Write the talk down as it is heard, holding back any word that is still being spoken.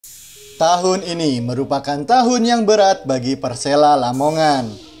Tahun ini merupakan tahun yang berat bagi Persela Lamongan.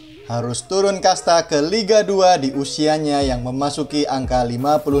 Harus turun kasta ke Liga 2 di usianya yang memasuki angka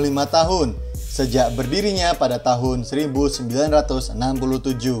 55 tahun sejak berdirinya pada tahun 1967.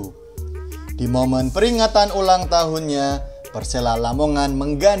 Di momen peringatan ulang tahunnya, Persela Lamongan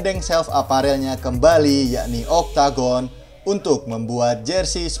menggandeng Self Apparelnya kembali, yakni Octagon, untuk membuat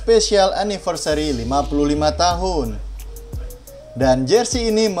jersey spesial anniversary 55 tahun. Dan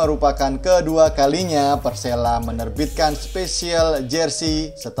jersey ini merupakan kedua kalinya Persela menerbitkan spesial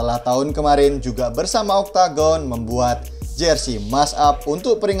jersey setelah tahun kemarin juga bersama Octagon membuat jersey mass up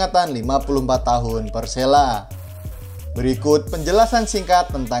untuk peringatan 54 tahun Persela. Berikut penjelasan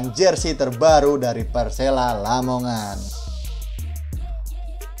singkat tentang jersey terbaru dari Persela Lamongan.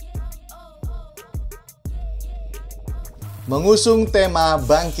 Mengusung tema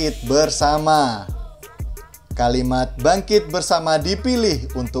Bangkit Bersama. Kalimat "bangkit bersama"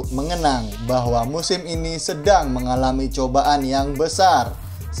 dipilih untuk mengenang bahwa musim ini sedang mengalami cobaan yang besar,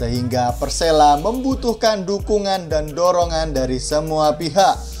 sehingga Persela membutuhkan dukungan dan dorongan dari semua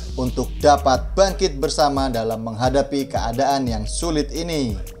pihak untuk dapat bangkit bersama dalam menghadapi keadaan yang sulit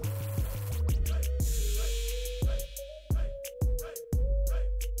ini.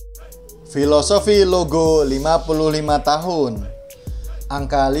 Filosofi logo 55 tahun.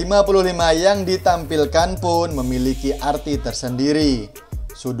 Angka 55 yang ditampilkan pun memiliki arti tersendiri.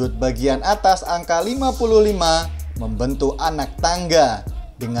 Sudut bagian atas angka 55 membentuk anak tangga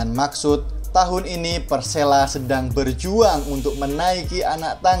dengan maksud tahun ini Persela sedang berjuang untuk menaiki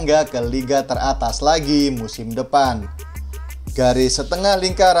anak tangga ke liga teratas lagi musim depan. Garis setengah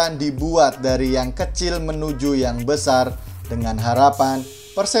lingkaran dibuat dari yang kecil menuju yang besar dengan harapan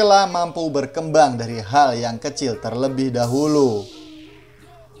Persela mampu berkembang dari hal yang kecil terlebih dahulu.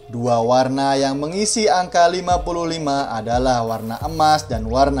 Dua warna yang mengisi angka 55 adalah warna emas dan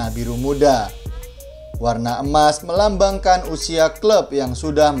warna biru muda. Warna emas melambangkan usia klub yang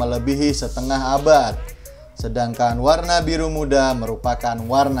sudah melebihi setengah abad. Sedangkan warna biru muda merupakan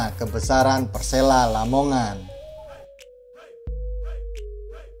warna kebesaran Persela Lamongan.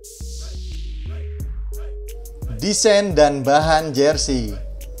 Desain dan bahan jersey.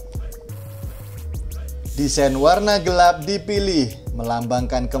 Desain warna gelap dipilih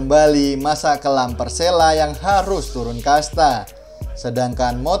melambangkan kembali masa kelam Persela yang harus turun kasta.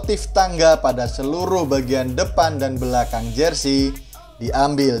 Sedangkan motif tangga pada seluruh bagian depan dan belakang jersey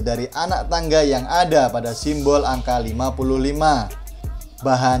diambil dari anak tangga yang ada pada simbol angka 55.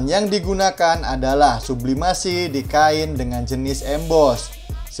 Bahan yang digunakan adalah sublimasi di kain dengan jenis emboss,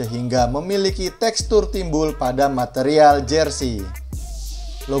 sehingga memiliki tekstur timbul pada material jersey.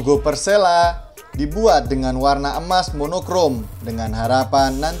 Logo Persela dibuat dengan warna emas monokrom dengan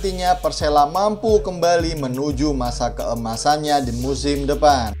harapan nantinya Persela mampu kembali menuju masa keemasannya di musim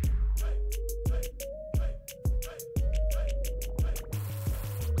depan.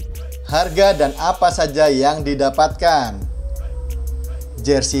 Harga dan apa saja yang didapatkan.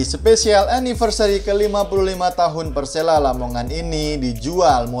 Jersey spesial anniversary ke-55 tahun Persela Lamongan ini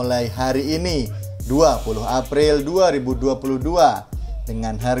dijual mulai hari ini 20 April 2022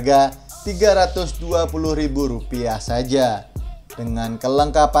 dengan harga Rp320.000 saja, dengan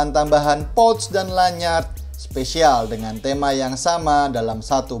kelengkapan tambahan pouch dan lanyard spesial dengan tema yang sama dalam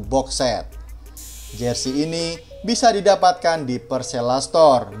satu box set. Jersey ini bisa didapatkan di Persela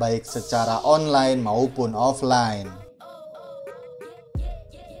Store baik secara online maupun offline.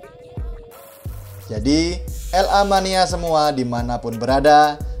 Jadi LA Mania semua dimanapun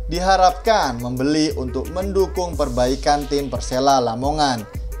berada diharapkan membeli untuk mendukung perbaikan tim Persela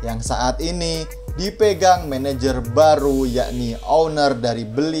Lamongan yang saat ini dipegang manajer baru, yakni owner dari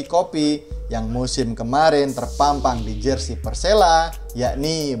Beli Kopi yang musim kemarin terpampang di jersey Persela,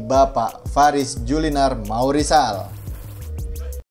 yakni Bapak Faris Julinar Maurisal.